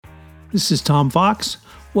This is Tom Fox.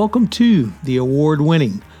 Welcome to the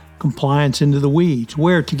award-winning Compliance Into the Weeds,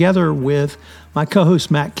 where together with my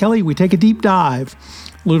co-host Matt Kelly, we take a deep dive,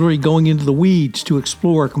 literally going into the weeds to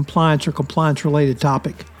explore compliance or compliance-related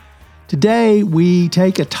topic. Today, we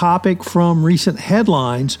take a topic from recent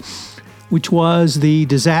headlines, which was the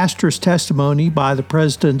disastrous testimony by the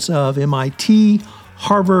presidents of MIT,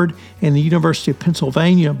 Harvard, and the University of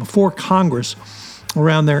Pennsylvania before Congress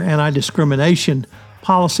around their anti-discrimination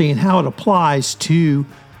policy and how it applies to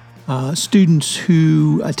students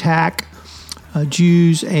who attack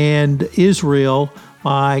Jews and Israel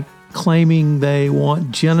by claiming they want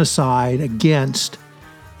genocide against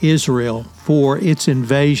Israel for its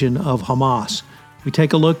invasion of Hamas. We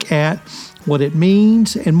take a look at what it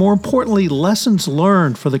means and, more importantly, lessons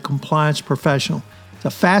learned for the compliance professional. It's a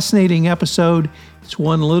fascinating episode. It's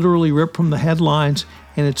one literally ripped from the headlines,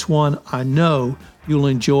 and it's one I know you'll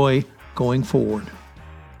enjoy going forward.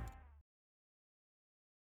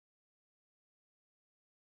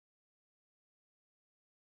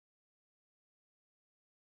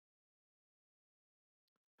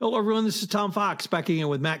 Hello, everyone. This is Tom Fox back again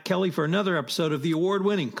with Matt Kelly for another episode of the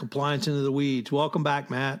award-winning Compliance Into the Weeds. Welcome back,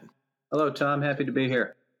 Matt. Hello, Tom. Happy to be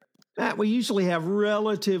here. Matt, we usually have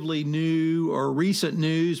relatively new or recent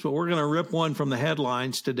news, but we're going to rip one from the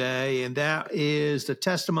headlines today, and that is the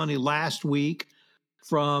testimony last week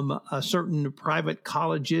from certain private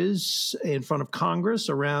colleges in front of Congress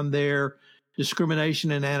around their discrimination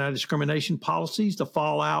and anti-discrimination policies, the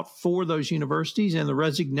fallout for those universities, and the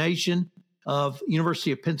resignation of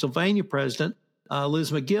University of Pennsylvania President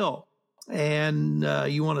Liz McGill. And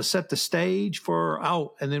you want to set the stage for,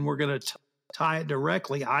 and then we're going to tie it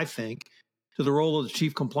directly, I think, to the role of the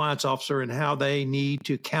Chief Compliance Officer and how they need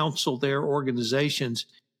to counsel their organizations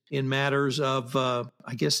in matters of,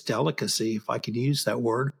 delicacy, if I can use that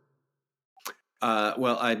word.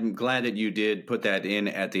 Well, I'm glad that you did put that in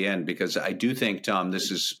at the end, because I do think, Tom, this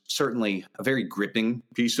is certainly a very gripping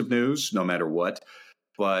piece of news, no matter what.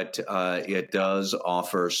 But it does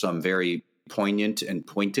offer some very poignant and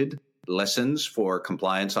pointed lessons for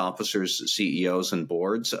compliance officers, CEOs, and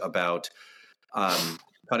boards about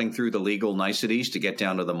cutting through the legal niceties to get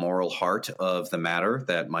down to the moral heart of the matter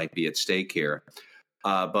that might be at stake here.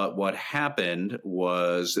 But what happened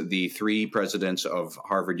was the three presidents of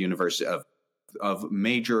Harvard University, of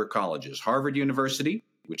major colleges, Harvard University,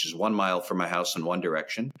 which is 1 mile from my house in one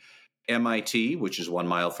direction, MIT, which is 1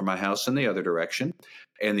 mile from my house in the other direction,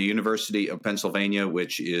 and the University of Pennsylvania,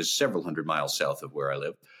 which is several hundred miles south of where I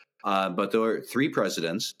live. But there were three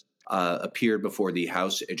presidents appeared before the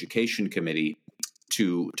House Education Committee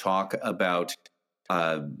to talk about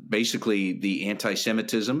basically the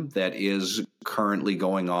anti-Semitism that is currently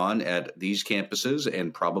going on at these campuses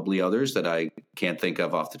and probably others that I can't think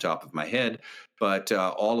of off the top of my head, but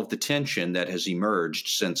all of the tension that has emerged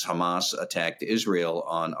since Hamas attacked Israel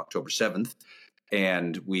on October 7th.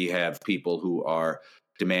 And we have people who are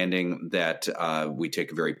demanding that we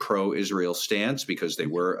take a very pro-Israel stance because they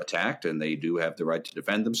were attacked and they do have the right to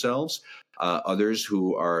defend themselves. Others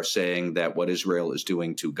who are saying that what Israel is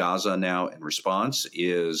doing to Gaza now in response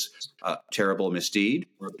is a terrible misdeed,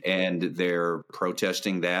 and they're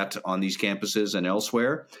protesting that on these campuses and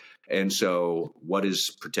elsewhere. And so what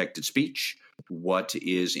is protected speech? What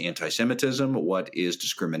is anti-Semitism? What is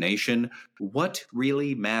discrimination? What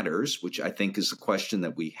really matters, which I think is a question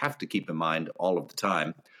that we have to keep in mind all of the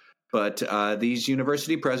time. But these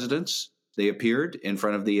university presidents, they appeared in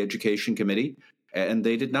front of the Education Committee, and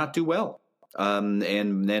they did not do well. And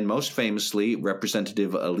then most famously,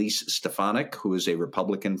 Representative Elise Stefanik, who is a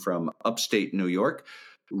Republican from upstate New York,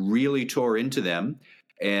 really tore into them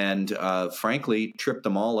and frankly tripped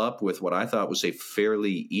them all up with what I thought was a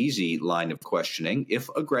fairly easy line of questioning, if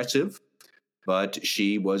aggressive. But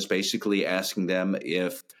she was basically asking them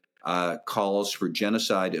if calls for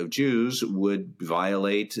genocide of Jews would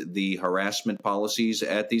violate the harassment policies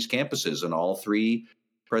at these campuses. And all three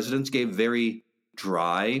presidents gave very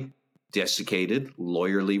dry, desiccated,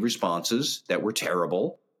 lawyerly responses that were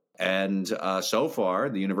terrible. And so far,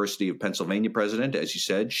 the University of Pennsylvania president, as you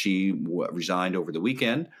said, she resigned over the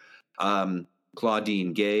weekend.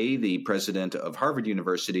 Claudine Gay, the president of Harvard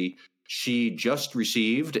University, she just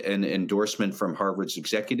received an endorsement from Harvard's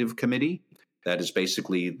executive committee. That is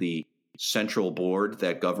basically the central board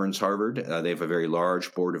that governs Harvard. They have a very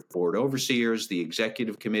large board of board overseers. The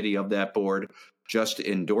executive committee of that board just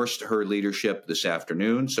endorsed her leadership this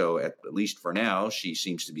afternoon. So at least for now, she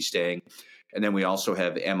seems to be staying. And then we also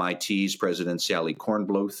have MIT's president, Sally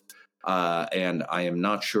Kornbluth. And I am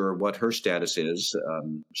not sure what her status is.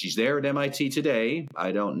 She's there at MIT today.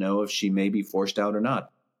 I don't know if she may be forced out or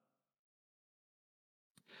not.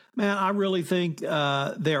 Man, I really think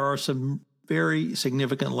there are some very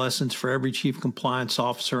significant lessons for every chief compliance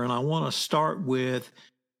officer. And I want to start with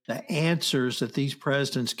the answers that these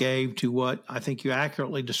presidents gave to what I think you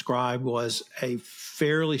accurately described was a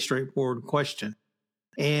fairly straightforward question.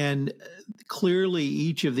 And clearly,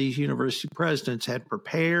 each of these university presidents had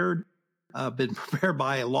been prepared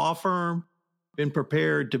by a law firm, been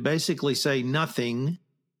prepared to basically say nothing.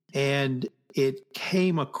 And it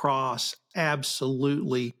came across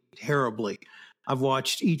absolutely terribly. I've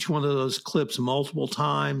watched each one of those clips multiple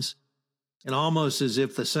times, and almost as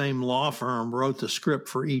if the same law firm wrote the script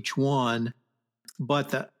for each one. But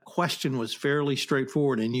the question was fairly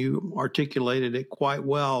straightforward, and you articulated it quite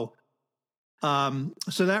well.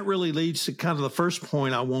 So that really leads to kind of the first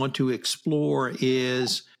point I want to explore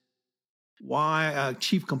is why a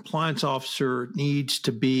chief compliance officer needs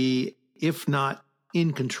to be, if not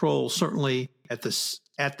in control, certainly at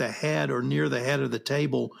the head or near the head of the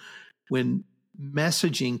table when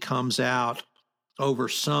messaging comes out over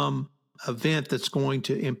some event that's going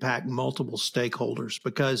to impact multiple stakeholders,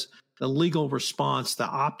 because the legal response, the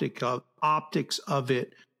optics of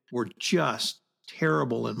it were just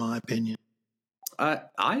terrible, in my opinion.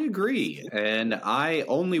 I agree. And I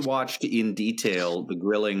only watched in detail the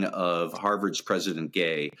grilling of Harvard's President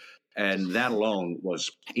Gay, and that alone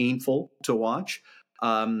was painful to watch.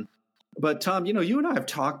 But Tom, you and I have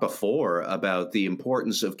talked before about the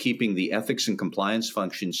importance of keeping the ethics and compliance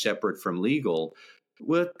function separate from legal.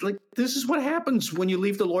 Well, this is what happens when you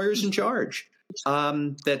leave the lawyers in charge.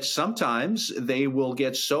 That sometimes they will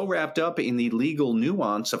get so wrapped up in the legal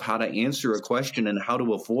nuance of how to answer a question and how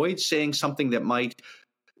to avoid saying something that might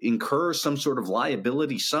incur some sort of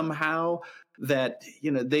liability somehow that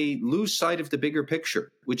they lose sight of the bigger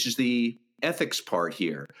picture, which is the ethics part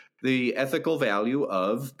here. The ethical value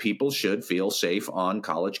of people should feel safe on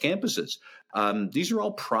college campuses. These are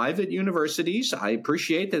all private universities. I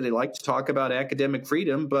appreciate that they like to talk about academic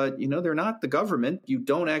freedom, but they're not the government. You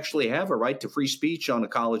don't actually have a right to free speech on a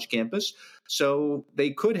college campus. So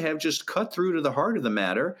they could have just cut through to the heart of the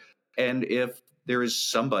matter. And if there is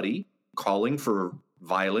somebody calling for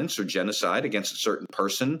violence or genocide against a certain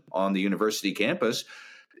person on the university campus,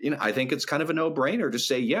 I think it's kind of a no-brainer to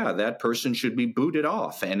say, yeah, that person should be booted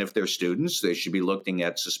off. And if they're students, they should be looking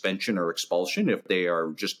at suspension or expulsion. If they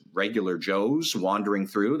are just regular Joes wandering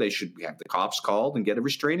through, they should have the cops called and get a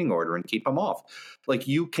restraining order and keep them off.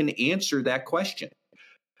 You can answer that question.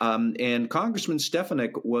 And Congressman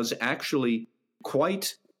Stefanik was actually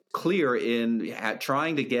quite clear in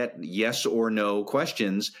trying to get yes or no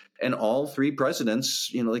questions. And all three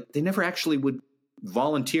presidents, they never actually would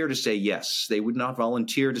volunteer to say yes. They would not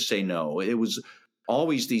volunteer to say no. It was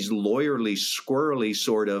always these lawyerly, squirrely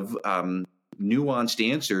sort of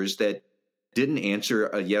nuanced answers that didn't answer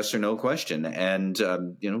a yes or no question. And,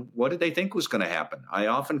 what did they think was going to happen? I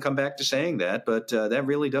often come back to saying that, but that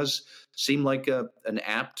really does seem like an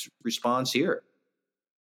apt response here.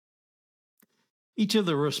 Each of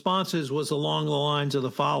the responses was along the lines of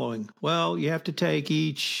the following. Well, you have to take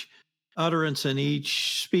each utterance in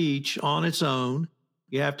each speech on its own.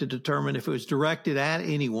 You have to determine if it was directed at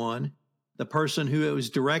anyone. The person who it was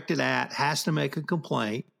directed at has to make a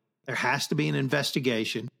complaint. There has to be an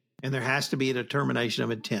investigation, and there has to be a determination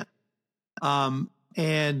of intent.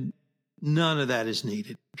 And none of that is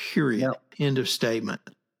needed, period. No. End of statement.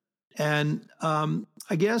 And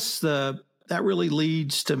I guess that really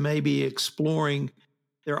leads to maybe exploring,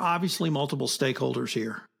 there are obviously multiple stakeholders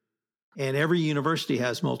here. And every university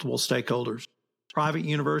has multiple stakeholders. Private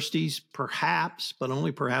universities, perhaps, but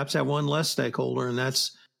only perhaps, have one less stakeholder, and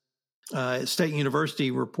that's state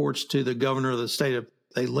university reports to the governor of the state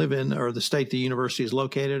they live in, or the state the university is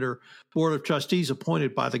located, or board of trustees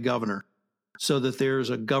appointed by the governor, so that there's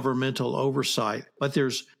a governmental oversight. But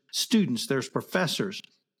there's students, there's professors,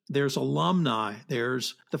 there's alumni,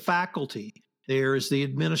 there's the faculty, there's the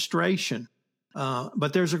administration,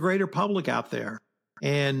 but there's a greater public out there.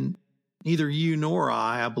 And neither you nor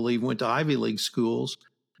I believe, went to Ivy League schools,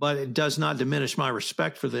 but it does not diminish my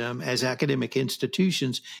respect for them as academic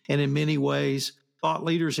institutions, and in many ways, thought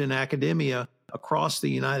leaders in academia across the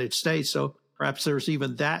United States. So perhaps there's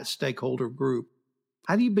even that stakeholder group.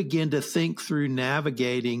 How do you begin to think through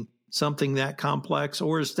navigating something that complex,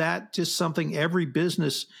 or is that just something every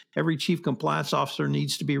business, every chief compliance officer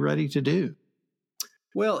needs to be ready to do?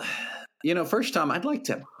 Well, first, Tom, I'd like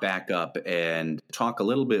to back up and talk a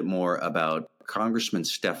little bit more about Congressman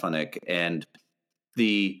Stefanik and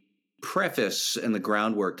the preface and the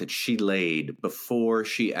groundwork that she laid before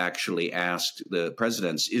she actually asked the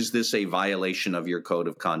presidents, is this a violation of your code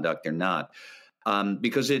of conduct or not?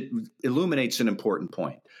 Because it illuminates an important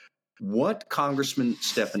point. what Congressman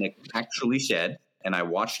Stefanik actually said, and I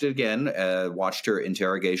watched it again, watched her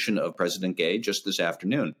interrogation of President Gay just this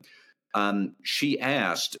afternoon. She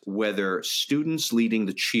asked whether students leading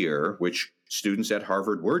the cheer, which students at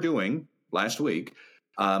Harvard were doing last week,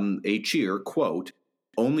 a cheer, quote,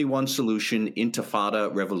 only one solution,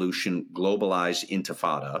 intifada, revolution, globalize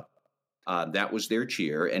intifada. That was their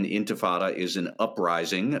cheer. And intifada is an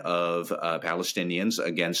uprising of Palestinians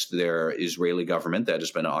against their Israeli government that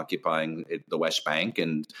has been occupying the West Bank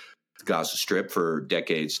and Gaza Strip for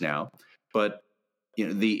decades now. But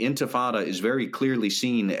the intifada is very clearly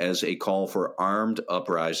seen as a call for armed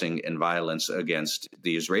uprising and violence against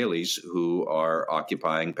the Israelis who are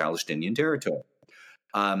occupying Palestinian territory.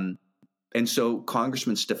 And so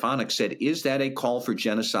Congressman Stefanik said, is that a call for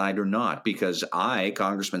genocide or not? Because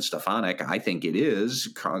Congressman Stefanik, I think it is.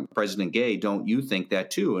 President Gay, don't you think that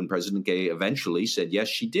too? And President Gay eventually said, yes,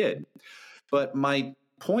 she did. But my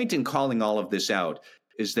point in calling all of this out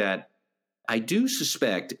is that I do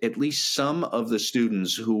suspect at least some of the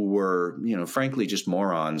students who were, frankly, just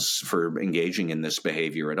morons for engaging in this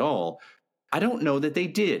behavior at all, I don't know that they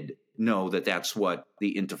did know that that's what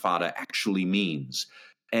the intifada actually means.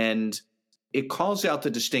 And it calls out the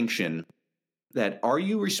distinction that are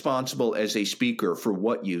you responsible as a speaker for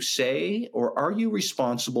what you say, or are you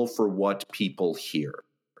responsible for what people hear?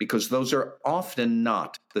 Because those are often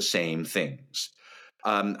not the same things.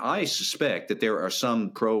 I suspect that there are some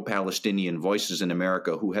pro-Palestinian voices in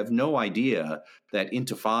America who have no idea that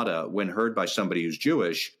intifada, when heard by somebody who's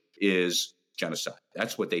Jewish, is genocide.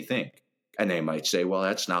 That's what they think. And they might say, well,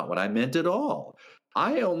 that's not what I meant at all.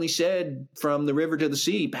 I only said from the river to the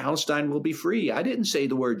sea, Palestine will be free. I didn't say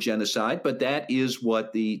the word genocide, but that is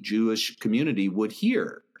what the Jewish community would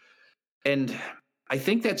hear. And I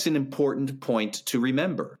think that's an important point to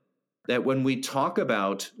remember, that when we talk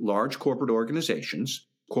about large corporate organizations,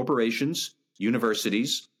 corporations,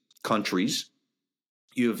 universities, countries,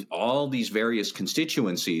 you have all these various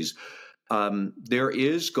constituencies. There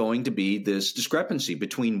is going to be this discrepancy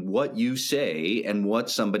between what you say and what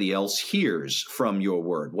somebody else hears from your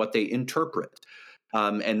word, what they interpret.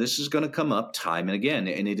 And this is going to come up time and again.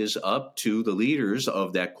 And it is up to the leaders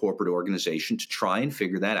of that corporate organization to try and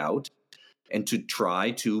figure that out and to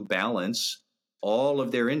try to balance all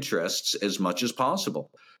of their interests as much as possible.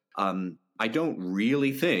 I don't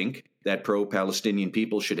really think that pro-Palestinian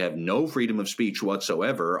people should have no freedom of speech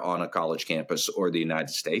whatsoever on a college campus or the United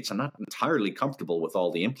States. I'm not entirely comfortable with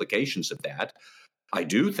all the implications of that. I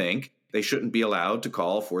do think they shouldn't be allowed to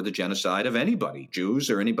call for the genocide of anybody, Jews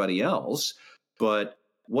or anybody else. But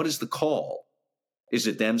what is the call? Is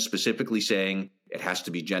it them specifically saying it has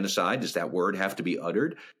to be genocide? Does that word have to be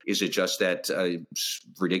uttered? Is it just that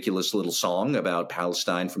ridiculous little song about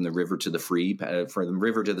Palestine from the river to the free, from the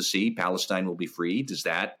river to the sea, Palestine will be free? Is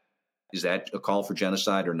that a call for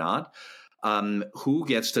genocide or not? Who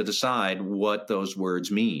gets to decide what those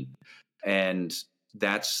words mean? And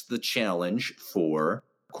that's the challenge for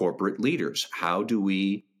corporate leaders. How do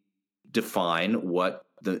we define what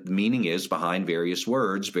the meaning is behind various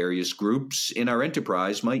words various groups in our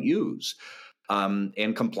enterprise might use?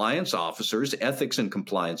 And compliance officers, ethics and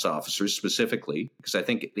compliance officers specifically, because I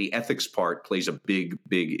think the ethics part plays a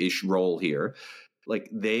big-ish role here. Like,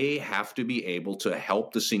 they have to be able to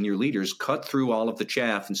help the senior leaders cut through all of the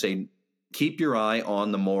chaff and say, keep your eye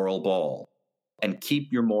on the moral ball and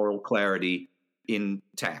keep your moral clarity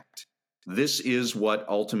intact. This is what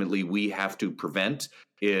ultimately we have to prevent,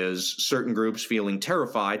 is certain groups feeling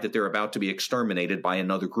terrified that they're about to be exterminated by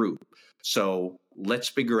another group. So let's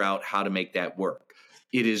figure out how to make that work.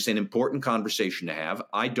 It is an important conversation to have.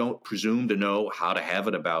 I don't presume to know how to have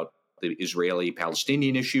it about the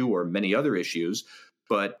Israeli-Palestinian issue or many other issues,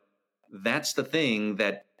 but that's the thing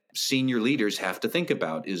that senior leaders have to think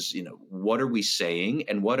about is, what are we saying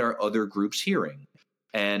and what are other groups hearing?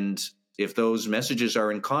 And if those messages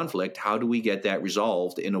are in conflict, how do we get that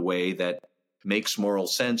resolved in a way that makes moral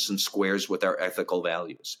sense and squares with our ethical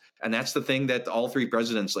values? And that's the thing that all three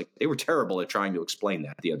presidents, they were terrible at trying to explain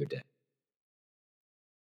that the other day.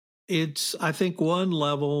 It's, I think, one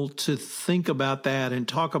level to think about that and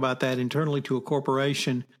talk about that internally to a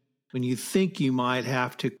corporation when you think you might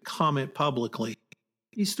have to comment publicly.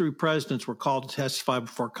 These three presidents were called to testify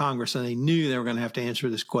before Congress, and they knew they were going to have to answer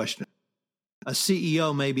this question. A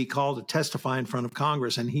CEO may be called to testify in front of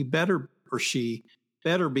Congress, and he better or she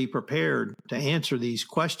better be prepared to answer these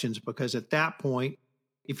questions, because at that point,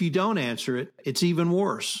 if you don't answer it, it's even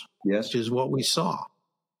worse. Yes, which is what we saw.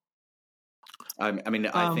 I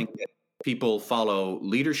think that people follow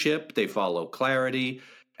leadership, they follow clarity,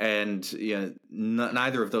 and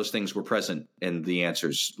neither of those things were present in the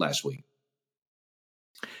answers last week.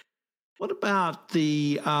 What about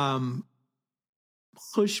the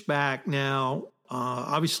pushback now?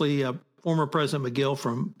 Obviously, former President McGill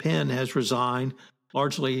from Penn has resigned,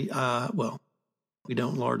 largely, we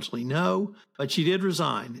don't largely know, but she did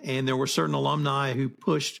resign. And there were certain alumni who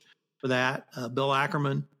pushed for that. Bill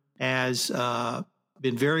Ackerman has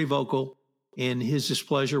been very vocal in his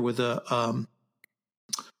displeasure with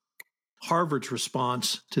Harvard's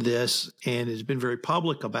response to this and has been very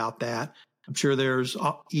public about that. I'm sure there's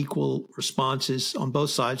equal responses on both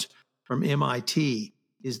sides from MIT.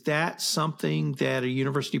 Is that something that a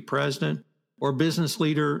university president or business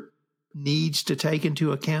leader needs to take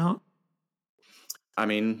into account? I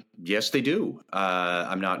mean, yes, they do.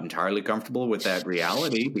 I'm not entirely comfortable with that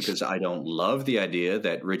reality because I don't love the idea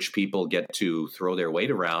that rich people get to throw their weight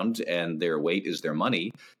around and their weight is their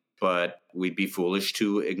money. But we'd be foolish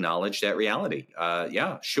to acknowledge that reality.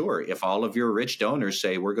 Yeah, sure. If all of your rich donors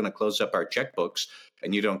say we're going to close up our checkbooks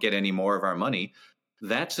and you don't get any more of our money,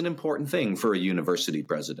 that's an important thing for a university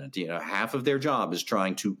president. You know, half of their job is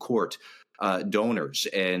trying to court donors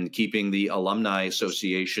and keeping the alumni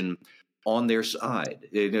association on their side.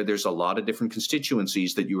 There's a lot of different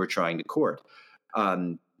constituencies that you are trying to court.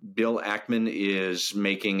 Bill Ackman is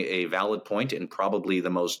making a valid point in probably the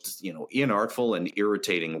most, inartful and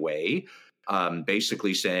irritating way,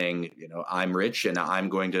 basically saying, I'm rich and I'm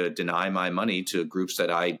going to deny my money to groups that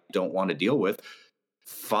I don't want to deal with.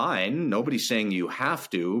 Fine. Nobody's saying you have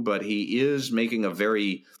to, but he is making a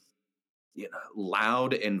very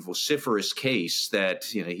loud and vociferous case that,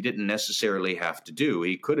 he didn't necessarily have to do.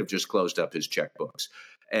 He could have just closed up his checkbooks.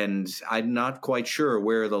 And I'm not quite sure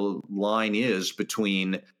where the line is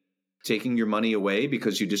between taking your money away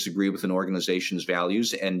because you disagree with an organization's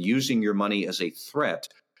values and using your money as a threat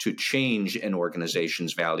to change an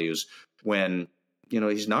organization's values when,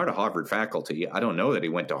 he's not a Harvard faculty. I don't know that he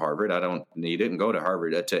went to Harvard. He didn't go to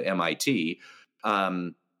Harvard, to MIT.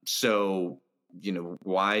 So,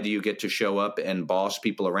 why do you get to show up and boss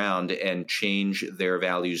people around and change their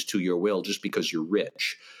values to your will just because you're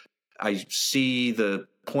rich? I see the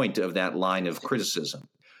point of that line of criticism.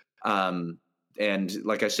 And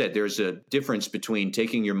like I said, there's a difference between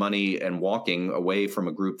taking your money and walking away from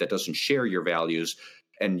a group that doesn't share your values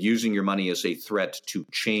and using your money as a threat to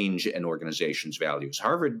change an organization's values.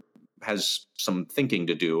 Harvard has some thinking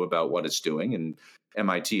to do about what it's doing, and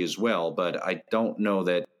MIT as well, but I don't know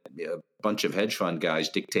that a bunch of hedge fund guys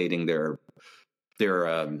dictating their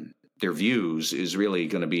views is really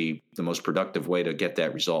going to be the most productive way to get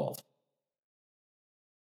that resolved.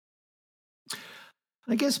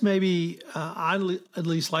 I guess maybe I'd at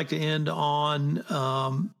least like to end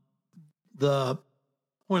on the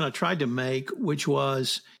point I tried to make, which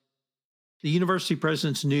was the university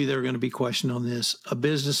presidents knew they were going to be questioned on this. A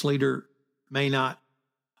business leader may not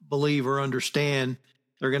believe or understand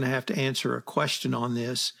they're going to have to answer a question on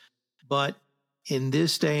this. But in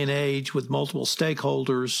this day and age with multiple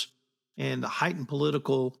stakeholders and the heightened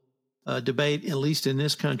political debate, at least in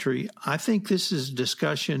this country, I think this is a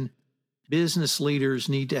discussion business leaders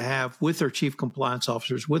need to have with their chief compliance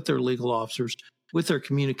officers, with their legal officers, with their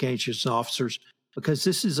communications officers, because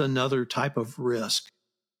this is another type of risk.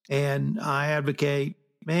 And I advocate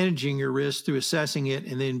managing your risk through assessing it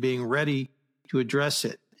and then being ready to address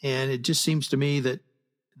it. And it just seems to me that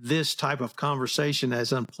this type of conversation,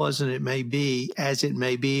 as unpleasant as it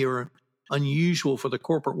may be, or unusual for the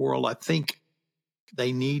corporate world, I think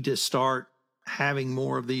they need to start having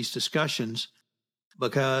more of these discussions,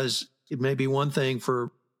 because it may be one thing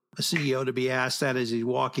for a CEO to be asked that as he's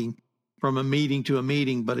walking from a meeting to a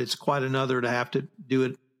meeting, but it's quite another to have to do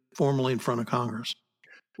it formally in front of Congress.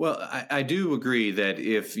 Well, I do agree that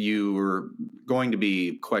if you were going to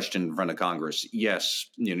be questioned in front of Congress, yes,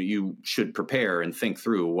 you should prepare and think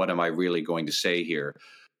through, what am I really going to say here?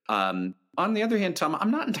 On the other hand, Tom,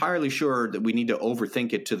 I'm not entirely sure that we need to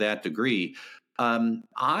overthink it to that degree.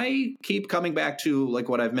 I keep coming back to, like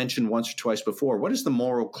what I've mentioned once or twice before, what is the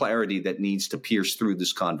moral clarity that needs to pierce through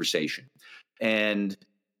this conversation? And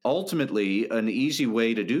ultimately, an easy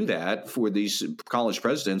way to do that for these college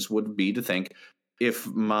presidents would be to think, if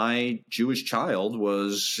my Jewish child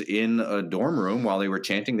was in a dorm room while they were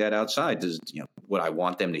chanting that outside, would I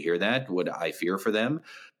want them to hear that? Would I fear for them?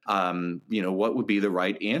 What would be the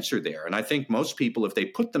right answer there? And I think most people, if they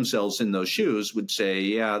put themselves in those shoes, would say,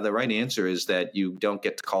 yeah, the right answer is that you don't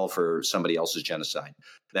get to call for somebody else's genocide.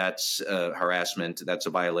 That's harassment. That's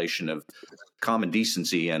a violation of common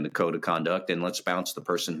decency and the code of conduct. And let's bounce the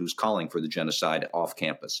person who's calling for the genocide off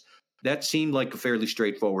campus. That seemed like a fairly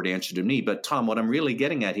straightforward answer to me. But Tom, what I'm really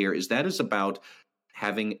getting at here is that is about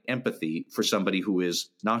having empathy for somebody who is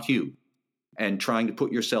not you, and trying to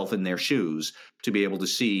put yourself in their shoes to be able to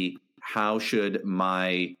see how should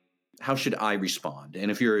I respond?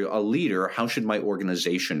 And if you're a leader, how should my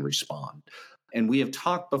organization respond? And we have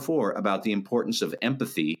talked before about the importance of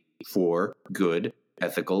empathy for good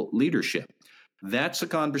ethical leadership. That's a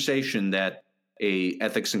conversation that a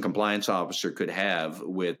ethics and compliance officer could have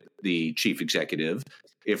with the chief executive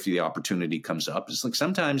if the opportunity comes up. It's like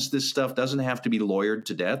sometimes this stuff doesn't have to be lawyered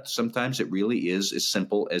to death. Sometimes it really is as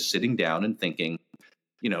simple as sitting down and thinking,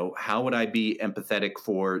 how would I be empathetic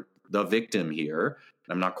for the victim here?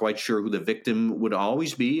 I'm not quite sure who the victim would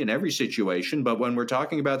always be in every situation, but when we're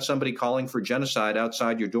talking about somebody calling for genocide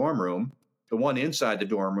outside your dorm room, the one inside the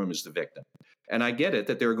dorm room is the victim. And I get it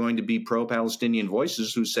that there are going to be pro-Palestinian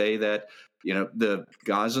voices who say that, the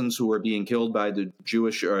Gazans who are being killed by the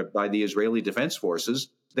Jewish or by the Israeli Defense Forces,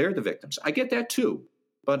 they're the victims. I get that too.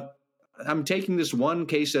 But I'm taking this one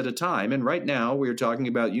case at a time. And right now we're talking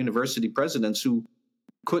about university presidents who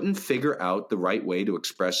couldn't figure out the right way to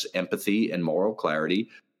express empathy and moral clarity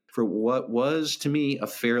for what was, to me, a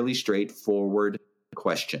fairly straightforward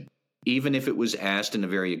question. Even if it was asked in a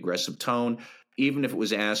very aggressive tone, even if it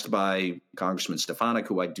was asked by Congressman Stefanik,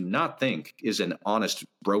 who I do not think is an honest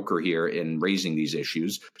broker here in raising these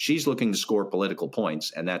issues. She's looking to score political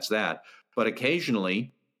points, and that's that. But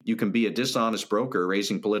occasionally, you can be a dishonest broker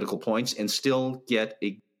raising political points and still get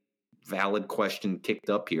a valid question kicked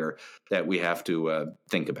up here that we have to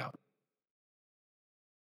think about.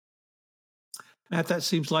 Matt, that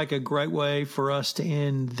seems like a great way for us to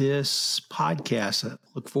end this podcast. I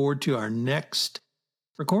look forward to our next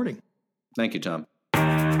recording. Thank you, Tom. This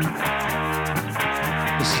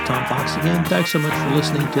is Tom Fox again. Thanks so much for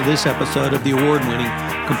listening to this episode of the award-winning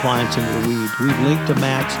Compliance Into the Weeds. We've linked to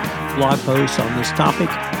Matt's blog posts on this topic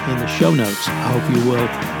in the show notes. I hope you will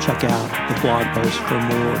check out the blog post for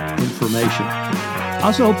more information. I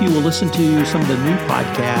also hope you will listen to some of the new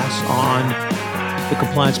podcasts on the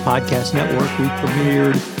Compliance Podcast Network. We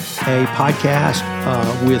premiered a podcast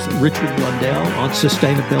with Richard Blundell on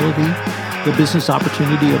sustainability, the business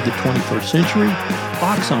opportunity of the 21st century,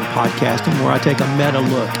 Fox on podcasting, where I take a meta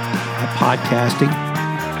look at podcasting,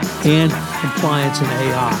 and compliance and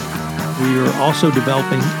AI. We are also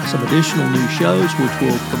developing some additional new shows, which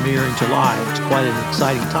will premiere in July. It's quite an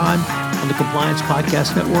exciting time on the Compliance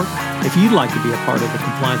Podcast Network. If you'd like to be a part of the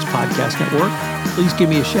Compliance Podcast Network, please give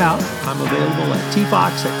me a shout. I'm available at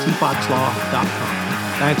tfox@tfoxlaw.com.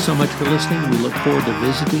 Thanks so much for listening. We look forward to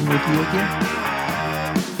visiting with you again.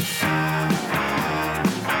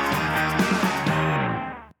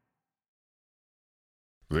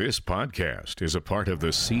 This podcast is a part of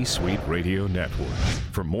the C-Suite Radio Network.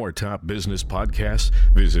 For more top business podcasts,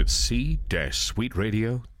 visit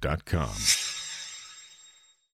c-suiteradio.com.